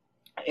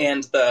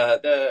 and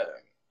the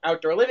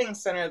outdoor living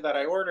center that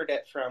I ordered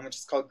it from, which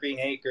is called Green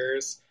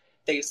Acres,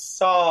 they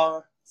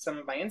saw some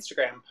of my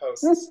Instagram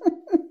posts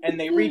and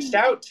they reached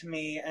out to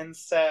me and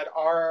said,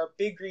 our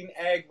big green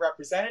egg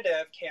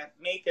representative can't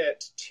make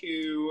it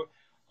to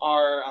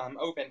our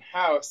open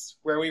house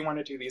where we want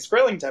to do these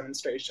grilling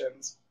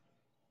demonstrations.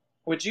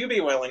 Would you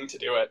be willing to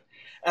do it?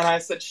 And I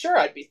said, sure,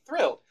 I'd be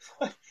thrilled.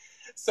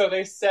 So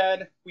they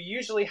said, we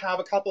usually have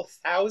a couple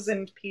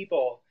thousand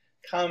people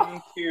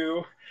come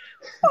to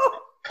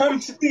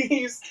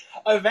these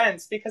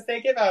events because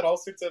they give out all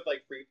sorts of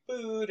like free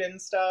food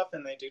and stuff,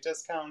 and they do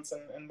discounts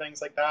and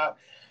things like that.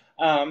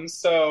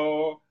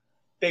 So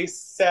they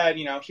said,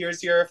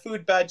 here's your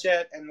food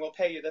budget and we'll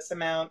pay you this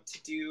amount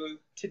to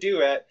do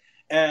it.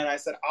 And I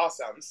said,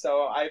 awesome.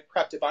 So I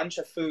prepped a bunch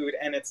of food,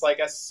 and it's like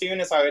as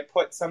soon as I would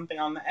put something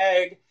on the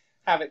egg,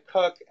 have it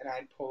cook, and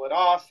I'd pull it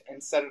off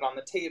and set it on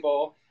the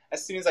table.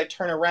 As soon as I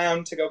turn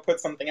around to go put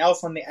something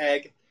else on the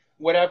egg,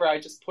 whatever I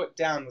just put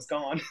down was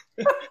gone.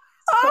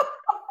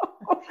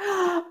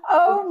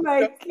 Oh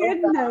my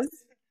goodness.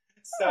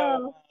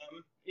 So,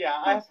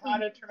 I've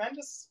had a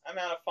tremendous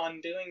amount of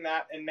fun doing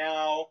that, and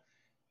now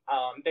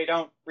they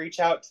don't reach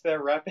out to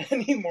their rep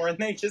anymore, and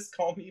they just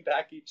call me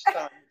back each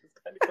time. It's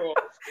kind of cool.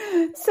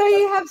 So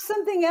you have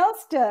something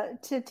else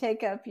to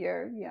take up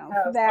your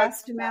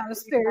vast amount of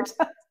spare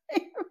time.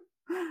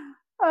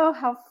 Oh,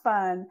 how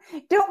fun.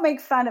 Don't make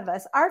fun of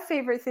us. Our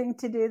favorite thing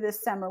to do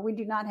this summer, we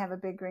do not have a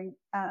big green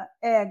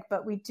egg,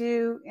 but we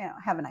do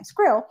have a nice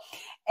grill.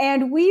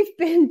 And we've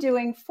been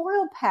doing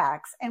foil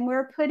packs, and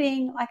we're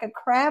putting like a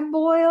crab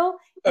boil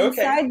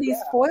inside these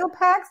foil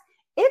packs.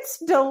 It's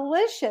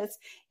delicious.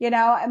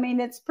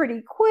 It's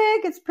pretty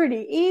quick. It's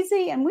pretty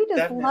easy, and we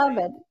just love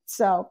it.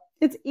 So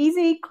it's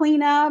easy,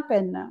 clean up,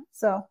 and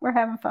so we're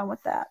having fun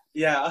with that.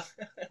 Yeah.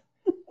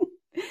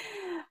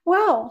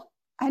 Well,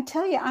 I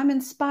tell you, I'm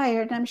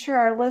inspired, and I'm sure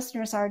our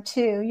listeners are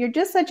too. You're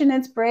just such an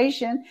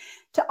inspiration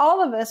to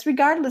all of us,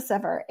 regardless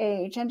of our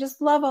age. I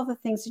just love all the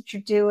things that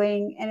you're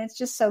doing, and it's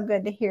just so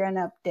good to hear an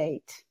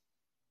update.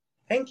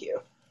 Thank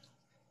you.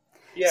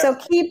 Yeah. So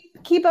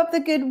keep up the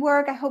good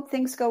work. I hope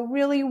things go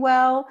really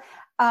well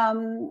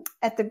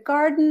at the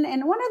garden.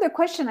 And one other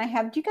question I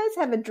have, do you guys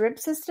have a drip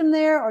system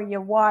there, or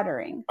you're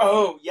watering?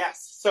 Oh,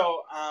 yes.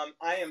 So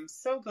I am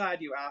so glad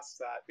you asked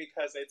that,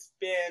 because it's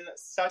been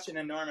such an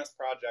enormous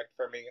project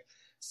for me.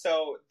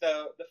 So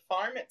the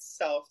farm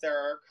itself, there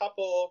are a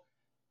couple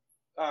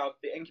of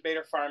the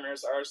incubator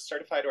farmers are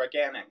certified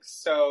organic.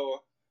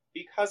 So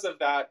because of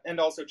that, and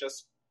also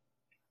just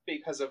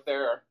because of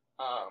their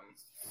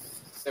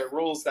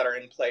rules that are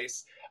in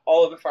place,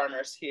 all of the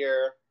farmers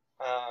here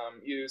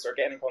use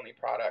organic only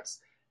products.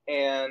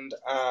 And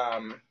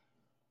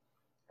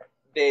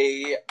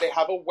they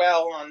have a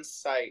well on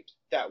site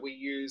that we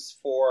use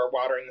for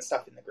watering the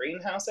stuff in the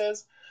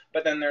greenhouses.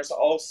 But then there's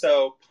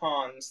also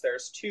ponds.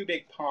 There's two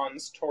big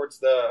ponds towards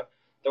the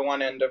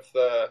one end of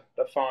the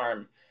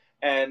farm.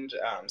 And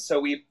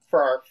so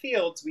for our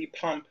fields, we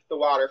pump the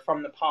water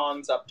from the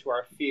ponds up to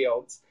our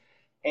fields.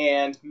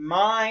 And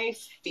my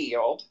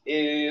field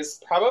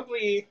is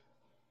probably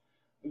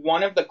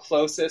one of the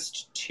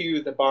closest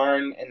to the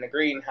barn and the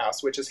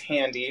greenhouse, which is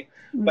handy.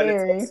 But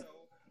it's also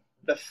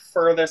the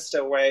furthest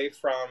away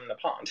from the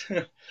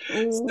pond.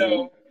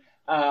 So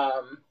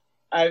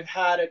I've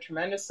had a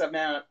tremendous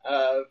amount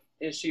of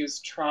issues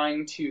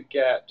trying to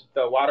get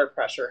the water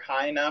pressure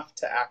high enough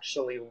to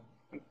actually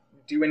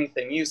do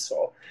anything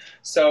useful.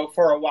 So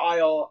for a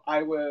while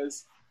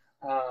it's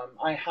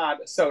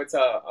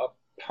a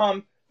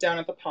pump down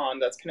at the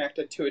pond that's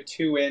connected to a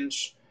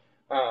 2-inch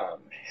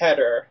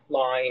header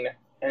line.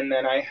 And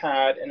then I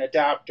had an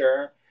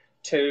adapter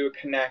to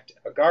connect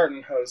a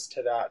garden hose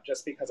to that,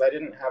 just because I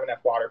didn't have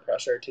enough water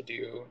pressure to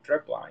do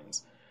drip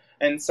lines.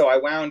 And so I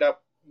wound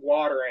up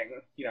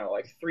watering,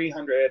 like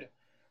 300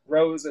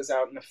 roses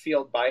out in the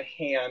field by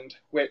hand,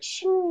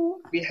 which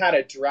we had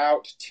a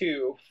drought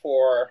too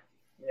for,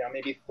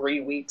 maybe 3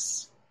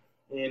 weeks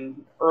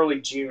in early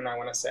June, I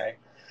want to say.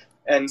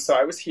 And so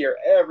I was here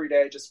every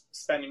day just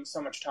spending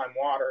so much time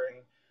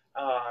watering.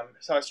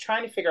 So I was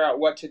trying to figure out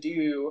what to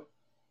do.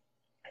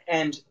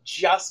 And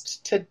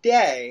just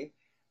today,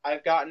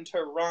 I've gotten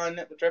to run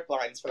the drip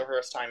lines for the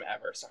first time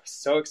ever. So I'm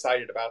so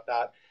excited about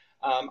that.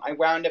 I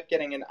wound up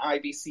getting an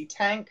IBC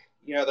tank,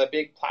 the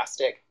big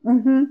plastic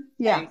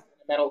tank,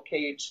 metal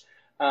cage.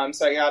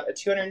 So I got a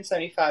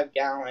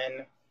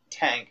 275-gallon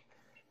tank,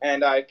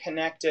 and I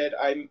connected.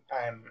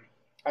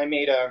 I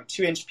made a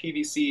 2-inch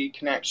PVC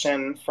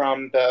connection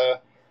from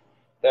the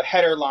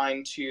header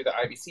line to the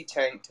IBC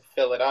tank to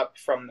fill it up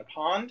from the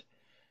pond.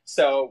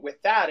 So with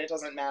that, it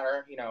doesn't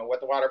matter, what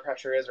the water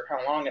pressure is or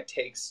how long it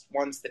takes.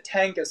 Once the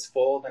tank is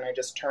full, then I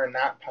just turn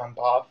that pump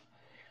off.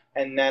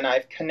 And then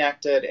I've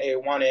connected a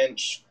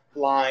 1-inch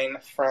line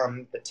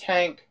from the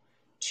tank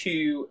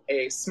to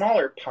a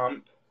smaller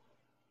pump,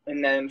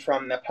 and then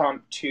from the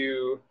pump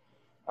to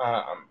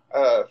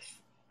a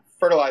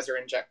fertilizer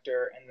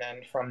injector, and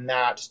then from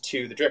that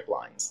to the drip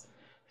lines.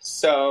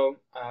 So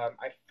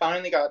I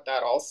finally got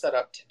that all set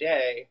up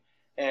today.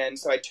 And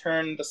so I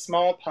turned the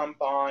small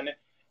pump on.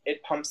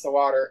 It pumps the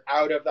water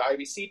out of the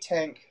IBC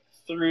tank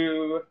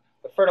through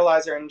the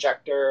fertilizer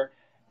injector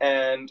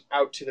and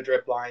out to the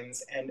drip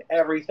lines, and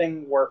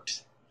everything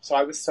worked So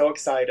I was so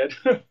excited.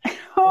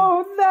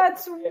 Oh,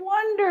 that's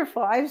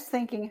wonderful. I was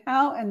thinking,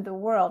 how in the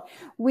world?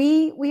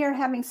 We are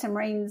having some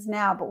rains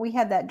now, but we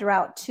had that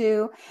drought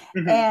too.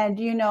 Mhm. And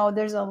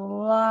there's a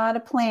lot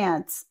of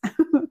plants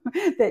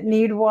that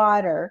need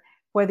water,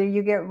 whether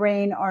you get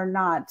rain or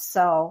not.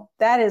 So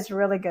that is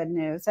really good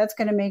news. That's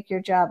going to make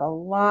your job a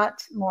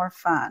lot more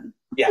fun.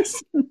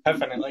 Yes,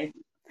 definitely.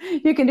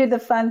 You can do the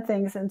fun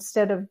things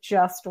instead of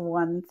just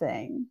one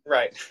thing.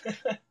 Right.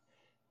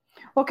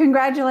 Well,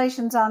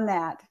 congratulations on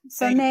that.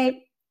 So Thank you.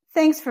 Nate,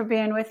 thanks for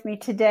being with me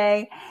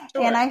today.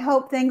 Sure. And I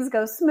hope things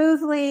go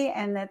smoothly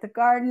and that the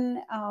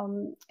garden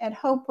at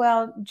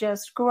Hopewell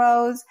just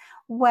grows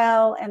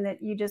well and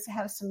that you just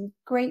have some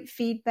great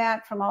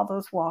feedback from all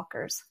those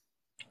walkers.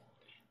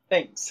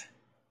 Thanks.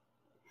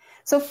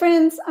 So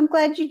friends, I'm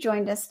glad you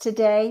joined us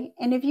today.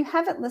 And if you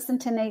haven't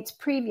listened to Nate's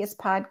previous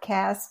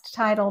podcast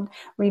titled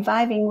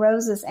Reviving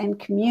Roses and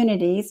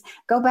Communities,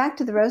 go back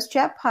to the Rose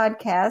Chat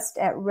podcast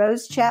at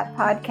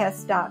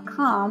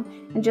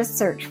rosechatpodcast.com and just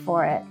search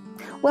for it.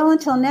 Well,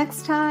 until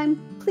next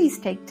time, please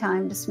take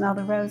time to smell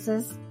the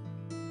roses.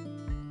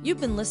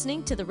 You've been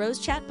listening to the Rose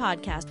Chat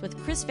podcast with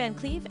Chris Van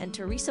Cleve and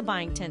Teresa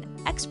Byington,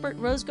 expert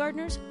rose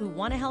gardeners who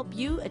want to help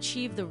you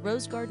achieve the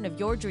rose garden of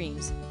your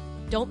dreams.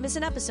 Don't miss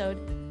an episode.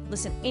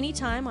 Listen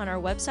anytime on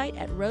our website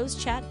at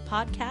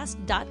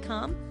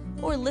rosechatpodcast.com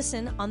or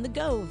listen on the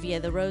go via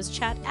the Rose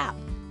Chat app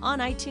on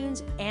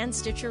iTunes and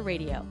Stitcher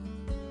Radio.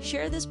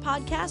 Share this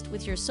podcast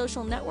with your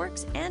social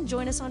networks and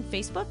join us on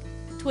Facebook,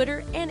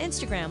 Twitter, and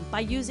Instagram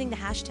by using the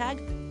hashtag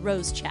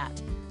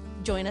RoseChat.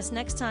 Join us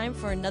next time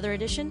for another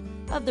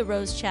edition of the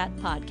Rose Chat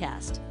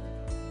podcast.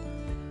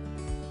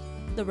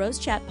 The Rose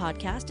Chat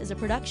podcast is a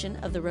production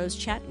of the Rose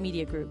Chat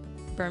Media Group,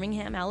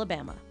 Birmingham,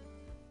 Alabama.